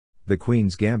The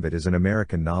Queen's Gambit is an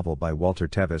American novel by Walter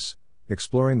Tevis,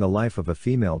 exploring the life of a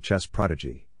female chess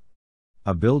prodigy.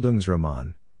 A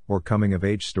bildungsroman, or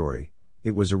coming-of-age story,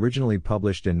 it was originally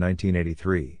published in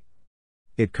 1983.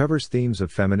 It covers themes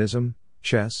of feminism,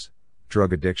 chess,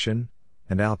 drug addiction,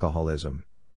 and alcoholism.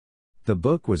 The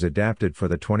book was adapted for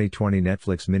the 2020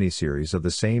 Netflix miniseries of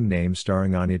the same name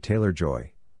starring Anya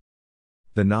Taylor-Joy.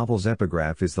 The novel's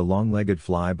epigraph is The Long-Legged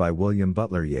Fly by William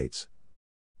Butler Yeats.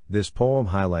 This poem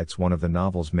highlights one of the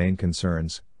novel's main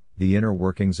concerns, the inner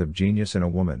workings of genius in a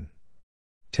woman.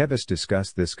 Tevis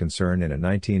discussed this concern in a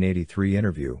 1983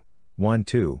 interview,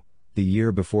 the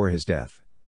year before his death.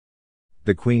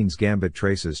 The Queen's Gambit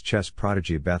traces chess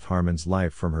prodigy Beth Harmon's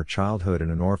life from her childhood in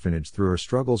an orphanage through her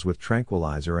struggles with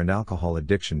tranquilizer and alcohol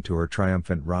addiction to her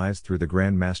triumphant rise through the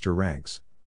Grandmaster ranks.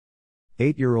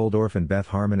 8-year-old orphan Beth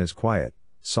Harmon is quiet,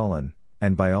 sullen,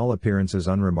 and by all appearances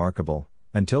unremarkable,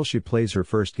 until she plays her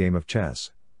first game of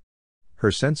chess.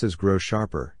 Her senses grow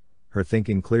sharper, her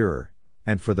thinking clearer,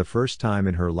 and for the first time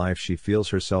in her life she feels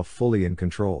herself fully in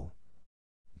control.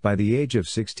 By the age of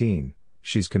 16,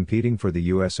 she's competing for the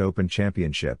US Open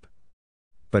Championship.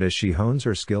 But as she hones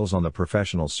her skills on the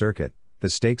professional circuit, the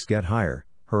stakes get higher,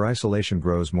 her isolation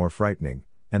grows more frightening,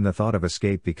 and the thought of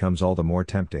escape becomes all the more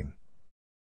tempting.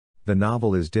 The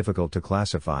novel is difficult to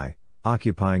classify,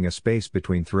 occupying a space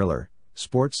between thriller,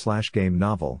 sports/game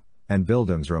novel, and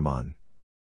bildungsroman.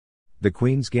 The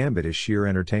Queen's Gambit is sheer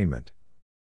entertainment.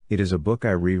 It is a book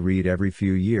I reread every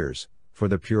few years, for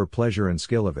the pure pleasure and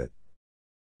skill of it.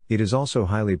 It is also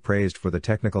highly praised for the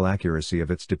technical accuracy of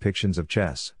its depictions of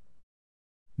chess.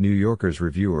 New Yorker's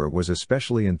reviewer was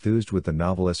especially enthused with the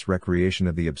novelist's recreation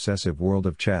of the obsessive world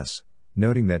of chess,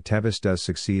 noting that Tevis does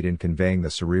succeed in conveying the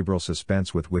cerebral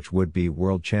suspense with which would-be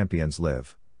world champions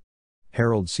live.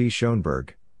 Harold C.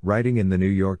 Schoenberg, writing in the New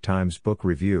York Times Book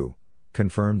Review,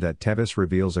 confirmed that Tevis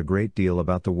reveals a great deal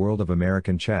about the world of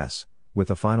American chess,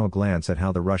 with a final glance at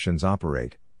how the Russians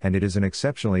operate, and it is an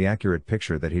exceptionally accurate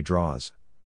picture that he draws.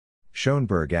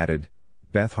 Schoenberg added,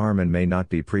 Beth Harmon may not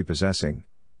be prepossessing,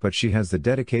 but she has the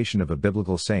dedication of a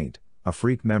biblical saint, a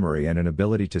freak memory and an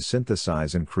ability to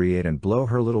synthesize and create and blow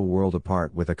her little world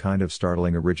apart with a kind of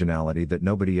startling originality that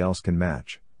nobody else can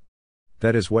match.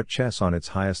 That is what chess on its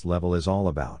highest level is all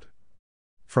about.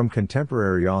 From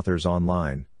Contemporary Authors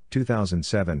Online,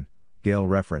 2007, Gale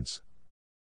reference.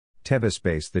 Tevis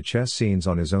based the chess scenes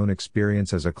on his own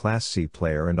experience as a Class C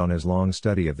player and on his long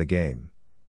study of the game.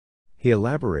 He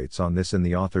elaborates on this in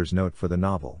the author's note for the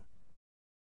novel.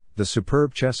 The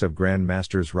superb chess of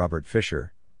Grandmasters Robert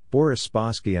Fischer, Boris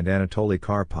Spassky and Anatoly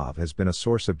Karpov has been a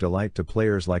source of delight to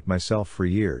players like myself for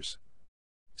years.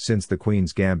 Since The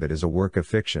Queen's Gambit is a work of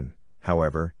fiction,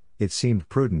 however, it seemed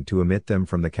prudent to omit them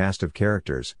from the cast of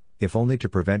characters, if only to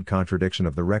prevent contradiction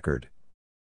of the record.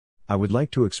 I would like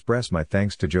to express my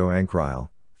thanks to Joe Ankrile,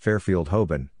 Fairfield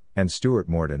Hoban, and Stuart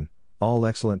Morden, all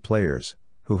excellent players,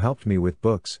 who helped me with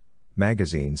books,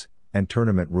 magazines, and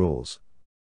tournament rules.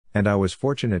 And I was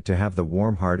fortunate to have the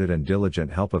warm-hearted and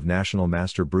diligent help of National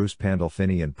Master Bruce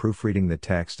Pandolfini in proofreading the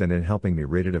text and in helping me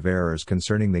rid it of errors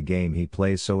concerning the game he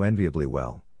plays so enviably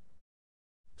well.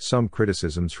 Some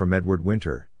criticisms from Edward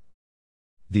Winter.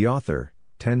 The author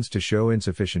tends to show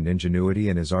insufficient ingenuity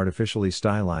in his artificially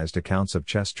stylized accounts of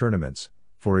chess tournaments,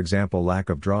 for example lack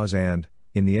of draws and,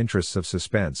 in the interests of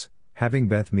suspense, having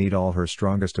Beth meet all her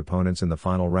strongest opponents in the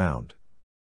final round.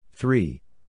 3.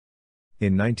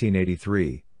 In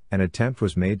 1983, an attempt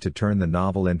was made to turn the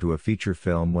novel into a feature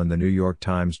film when the New York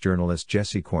Times journalist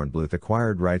Jesse Kornbluth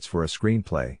acquired rights for a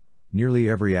screenplay. Nearly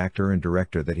every actor and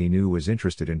director that he knew was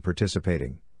interested in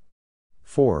participating.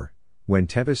 4. When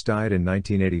Tevis died in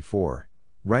 1984,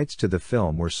 rights to the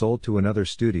film were sold to another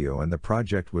studio and the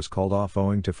project was called off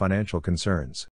owing to financial concerns.